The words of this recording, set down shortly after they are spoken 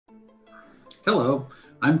Hello,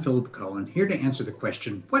 I'm Philip Cohen, here to answer the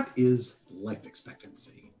question, what is life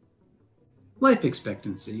expectancy? Life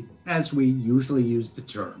expectancy, as we usually use the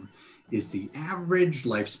term, is the average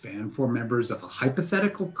lifespan for members of a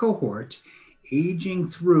hypothetical cohort aging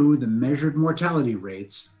through the measured mortality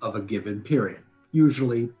rates of a given period,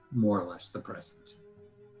 usually more or less the present.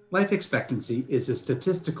 Life expectancy is a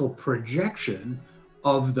statistical projection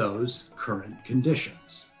of those current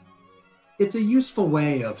conditions. It's a useful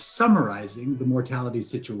way of summarizing the mortality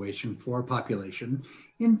situation for a population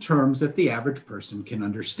in terms that the average person can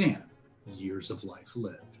understand, years of life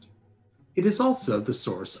lived. It is also the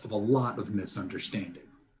source of a lot of misunderstanding.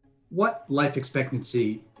 What life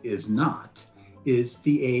expectancy is not is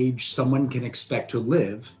the age someone can expect to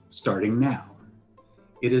live starting now.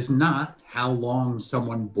 It is not how long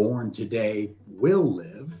someone born today will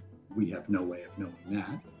live. We have no way of knowing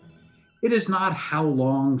that. It is not how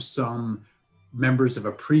long some members of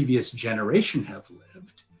a previous generation have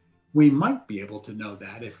lived. We might be able to know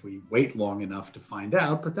that if we wait long enough to find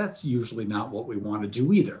out, but that's usually not what we want to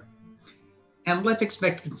do either. And life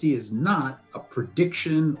expectancy is not a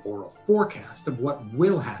prediction or a forecast of what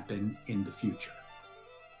will happen in the future.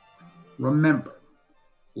 Remember,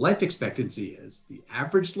 life expectancy is the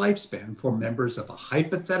average lifespan for members of a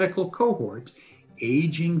hypothetical cohort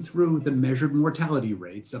aging through the measured mortality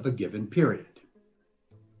rates of a given period.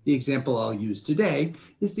 The example I'll use today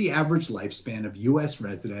is the average lifespan of US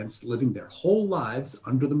residents living their whole lives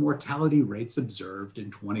under the mortality rates observed in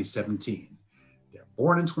 2017. They're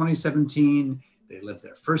born in 2017, they lived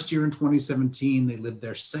their first year in 2017, they lived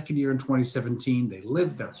their second year in 2017, they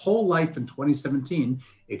lived their whole life in 2017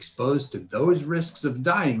 exposed to those risks of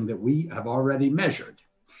dying that we have already measured.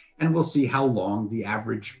 And we'll see how long the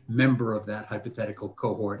average member of that hypothetical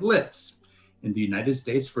cohort lives. In the United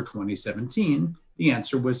States for 2017, the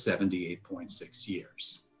answer was 78.6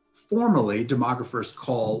 years. Formally, demographers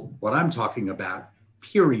call what I'm talking about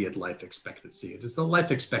period life expectancy. It is the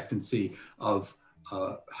life expectancy of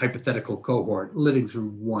a hypothetical cohort living through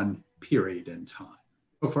one period in time.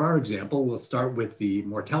 So for our example, we'll start with the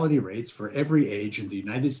mortality rates for every age in the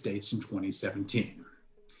United States in 2017.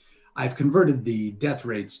 I've converted the death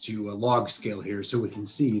rates to a log scale here so we can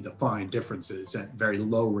see the fine differences at very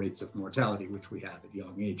low rates of mortality, which we have at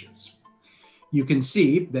young ages. You can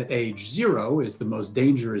see that age 0 is the most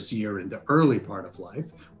dangerous year in the early part of life,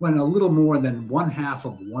 when a little more than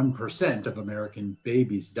 0.5% of American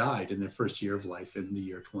babies died in their first year of life in the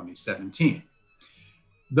year 2017.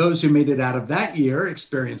 Those who made it out of that year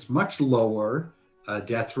experienced much lower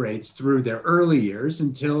death rates through their early years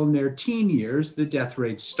until in their teen years, the death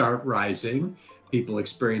rates start rising. People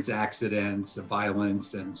experience accidents,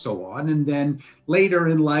 violence, and so on. And then later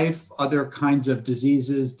in life, other kinds of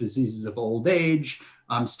diseases of old age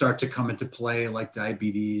start to come into play, like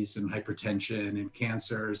diabetes and hypertension and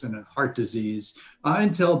cancers and heart disease,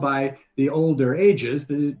 until by the older ages,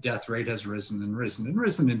 the death rate has risen and risen and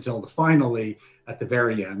risen until finally, at the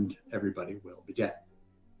very end, everybody will be dead.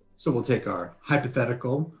 So we'll take our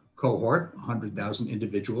hypothetical cohort, 100,000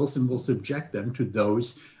 individuals, and we'll subject them to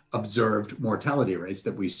those observed mortality rates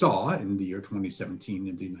that we saw in the year 2017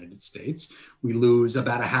 in the United States. We lose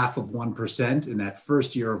about 0.5% in that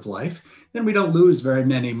first year of life. Then we don't lose very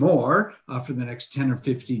many more for the next 10 or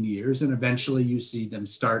 15 years. And eventually you see them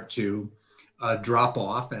start to drop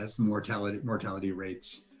off as mortality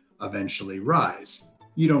rates eventually rise.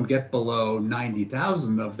 You don't get below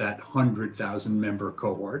 90,000 of that 100,000 member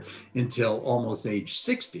cohort until almost age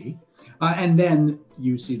 60. And then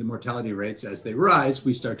you see the mortality rates as they rise,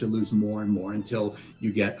 we start to lose more and more until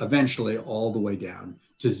you get eventually all the way down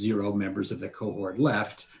to 0 members of the cohort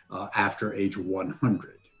left after age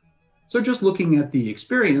 100. So just looking at the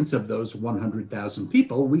experience of those 100,000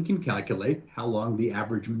 people, we can calculate how long the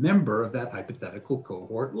average member of that hypothetical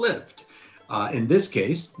cohort lived. In this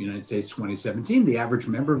case, United States 2017, the average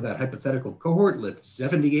member of that hypothetical cohort lived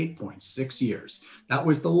 78.6 years. That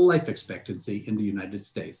was the life expectancy in the United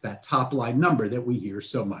States, that top line number that we hear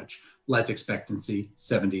so much, life expectancy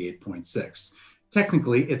 78.6.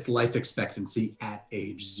 Technically, it's life expectancy at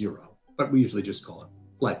age 0, but we usually just call it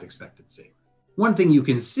life expectancy. One thing you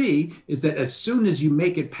can see is that as soon as you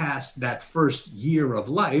make it past that first year of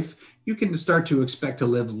life, you can start to expect to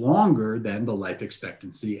live longer than the life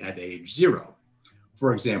expectancy at age 0.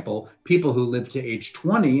 For example, people who live to age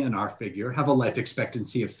 20 in our figure have a life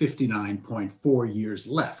expectancy of 59.4 years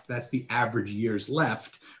left. That's the average years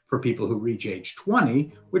left for people who reach age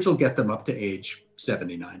 20, which will get them up to age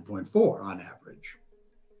 79.4 on average.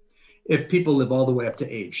 If people live all the way up to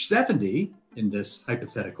age 70, in this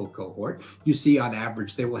hypothetical cohort, you see on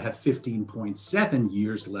average they will have 15.7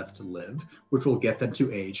 years left to live, which will get them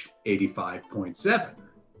to age 85.7.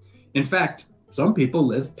 In fact, some people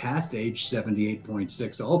live past age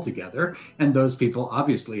 78.6 altogether, and those people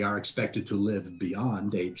obviously are expected to live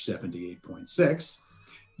beyond age 78.6.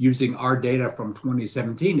 Using our data from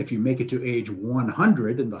 2017, if you make it to age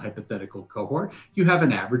 100 in the hypothetical cohort, you have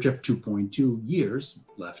an average of 2.2 years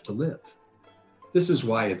left to live. This is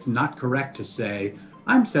why it's not correct to say,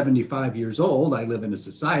 I'm 75 years old, I live in a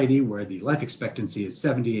society where the life expectancy is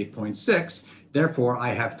 78.6, therefore I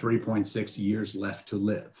have 3.6 years left to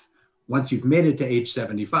live. Once you've made it to age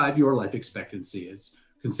 75, your life expectancy is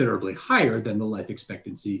considerably higher than the life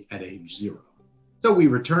expectancy at age 0. So we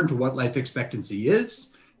return to what life expectancy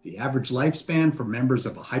is. The average lifespan for members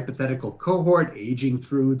of a hypothetical cohort aging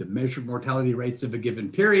through the measured mortality rates of a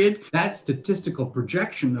given period. That statistical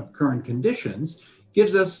projection of current conditions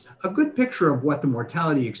gives us a good picture of what the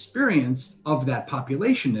mortality experience of that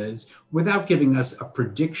population is without giving us a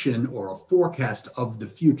prediction or a forecast of the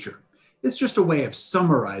future. It's just a way of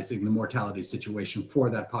summarizing the mortality situation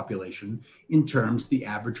for that population in terms the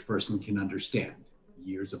average person can understand,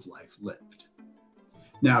 years of life lived.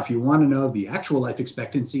 Now, if you want to know the actual life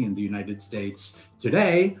expectancy in the United States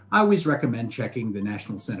today, I always recommend checking the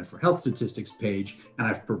National Center for Health Statistics page, and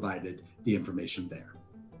I've provided the information there.